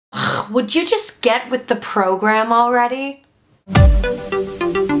would you just get with the program already?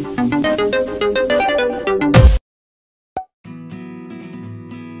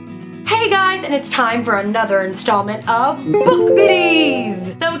 Hey guys, and it's time for another installment of Book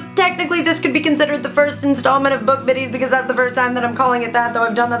Biddies! Though technically this could be considered the first installment of Book Biddies because that's the first time that I'm calling it that, though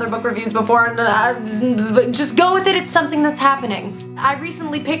I've done other book reviews before, and just go with it, it's something that's happening. I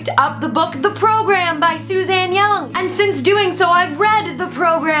recently picked up the book The Program by Suzanne Young, and since doing so I've read The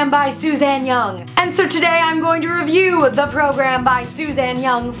Program by Suzanne Young. And so today I'm going to review The Program by Suzanne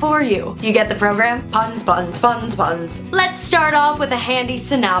Young for you. You get the program? Puns, puns, puns, puns. Let's start off with a handy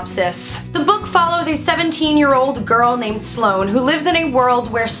synopsis. The book follows a 17-year-old girl named Sloane who lives in a world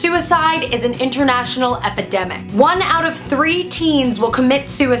where suicide is an international epidemic. 1 out of 3 teens will commit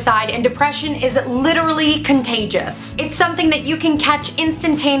suicide, and depression is literally contagious. It's something that you can catch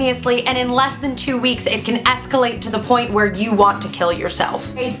instantaneously, and in less than 2 weeks it can escalate to the point where you want to kill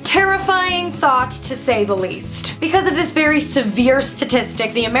yourself. A terrifying thought, to say the least. Because of this very severe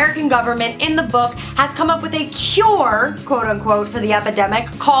statistic, the American government in the book has come up with a cure, quote unquote, for the epidemic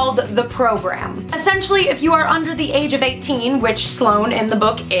called The Program. Essentially, if you are under the age of 18, which Sloane in the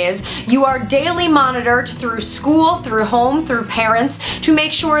book is, you are daily monitored through school, through home, through parents, to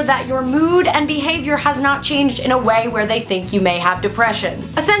make sure that your mood and behavior has not changed in a way where they think you may have depression.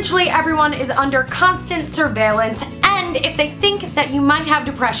 Essentially, everyone is under constant surveillance, and if they think that you might have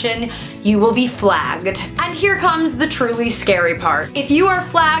depression, you will be flagged. And here comes the truly scary part. If you are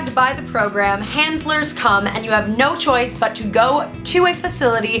flagged by the program, handlers come and you have no choice but to go to a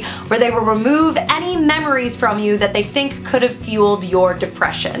facility where they will remove any memories from you that they think could have fueled your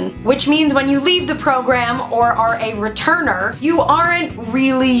depression. Which means when you leave the program or are a returner, you aren't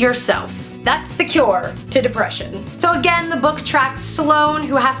really yourself. That's the cure to depression. So again, the book tracks Sloane,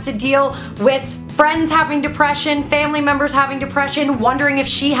 who has to deal with friends having depression, family members having depression, wondering if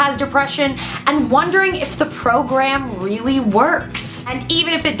she has depression, and wondering if the program really works. And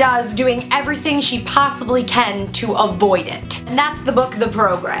even if it does, doing everything she possibly can to avoid it. And that's the book, The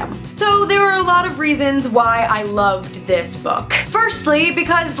Program. So there are a lot of reasons why I loved this book. Firstly,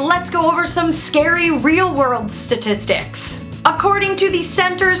 because let's go over some scary real-world statistics. According to the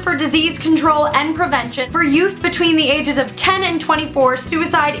Centers for Disease Control and Prevention, for youth between the ages of 10 and 24,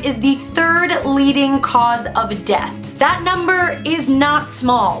 suicide is the 3rd leading cause of death. That number is not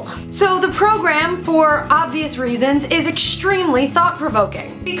small. So the program, for obvious reasons, is extremely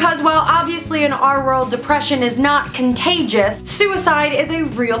thought-provoking. Because while obviously in our world depression is not contagious, suicide is a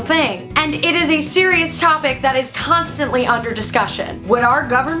real thing. And it is a serious topic that is constantly under discussion. Would our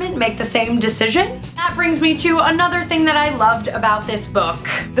government make the same decision? That brings me to another thing that I loved about this book.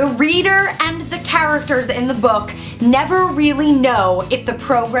 The reader and the characters in the book never really know if the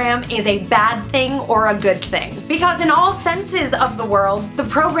program is a bad thing or a good thing. Because in all senses of the world, the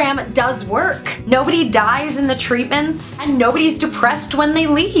program does work. Nobody dies in the treatments, and nobody's depressed when they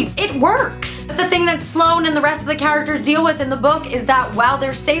leave. It works. But the thing that Sloane and the rest of the characters deal with in the book is that while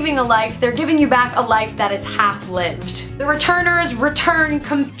they're saving a life, they're giving you back a life that is half-lived. The returners return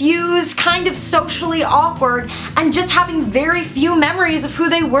confused, kind of socially awkward, and just having very few memories of who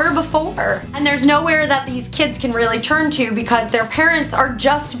they were before. And there's nowhere that these kids can really turn to because their parents are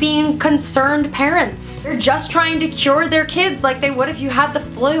just being concerned parents. They're just trying to cure their kids like they would if you had the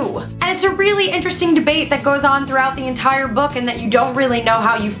flu. And it's a really interesting debate that goes on throughout the entire book and that you don't really know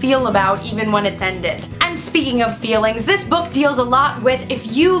how you feel about even when it's ended. And speaking of feelings, this book deals a lot with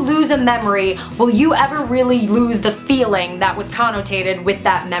if you lose a memory, will you ever really lose the feeling that was connotated with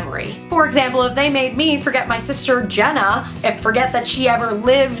that memory? For example, if they made me forget my sister Jenna, if forget that she ever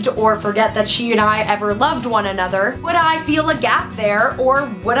lived or forget that she and I ever loved one another, would I feel a gap there or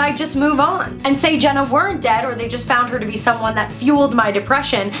would I just move on? And say Jenna weren't dead or they just found her to be someone that fueled my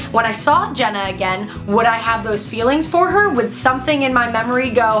depression, when I saw Jenna again, would I have those feelings for her? Would something in my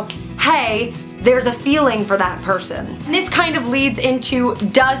memory go, hey, there's a feeling for that person? And this kind of leads into,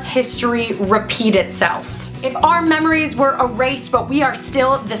 does history repeat itself? If our memories were erased but we are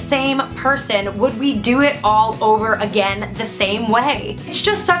still the same person, would we do it all over again the same way? It's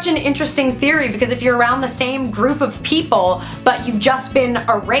just such an interesting theory because if you're around the same group of people but you've just been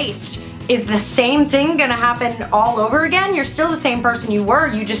erased, is the same thing gonna happen all over again? You're still the same person you were,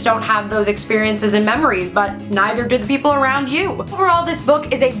 you just don't have those experiences and memories, but neither do the people around you. Overall, this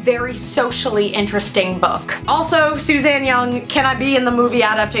book is a very socially interesting book. Also, Suzanne Young, can I be in the movie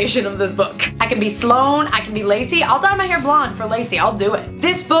adaptation of this book? I can be Sloane, I can be Lacey. I'll dye my hair blonde for Lacey, I'll do it.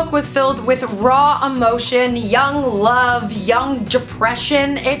 This book was filled with raw emotion, young love, young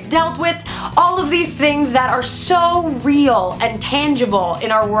depression. It dealt with all of these things that are so real and tangible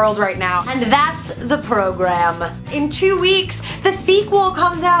in our world right now. out. And that's the program. In 2 weeks, the sequel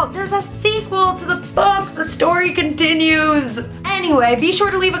comes out. There's a sequel to the book. The story continues. Anyway, be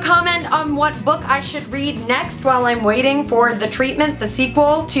sure to leave a comment on what book I should read next while I'm waiting for the treatment, the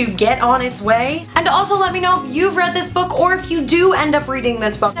sequel, to get on its way. And also let me know if you've read this book or if you do end up reading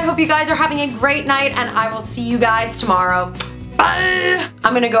this book. I hope you guys are having a great night and I will see you guys tomorrow. Bye!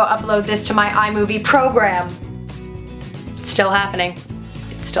 I'm gonna go upload this to my iMovie program. It's still happening.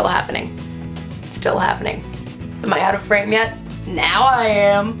 It's still happening. It's still happening. Am I out of frame yet? Now I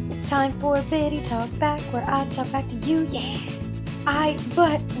am. It's time for a Biddy Talk Back where I talk back to you, yeah.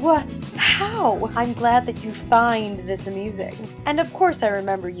 But what? How? I'm glad that you find this amusing. And of course I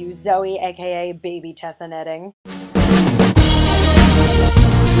remember you, Zoe, aka Baby Tessa Netting.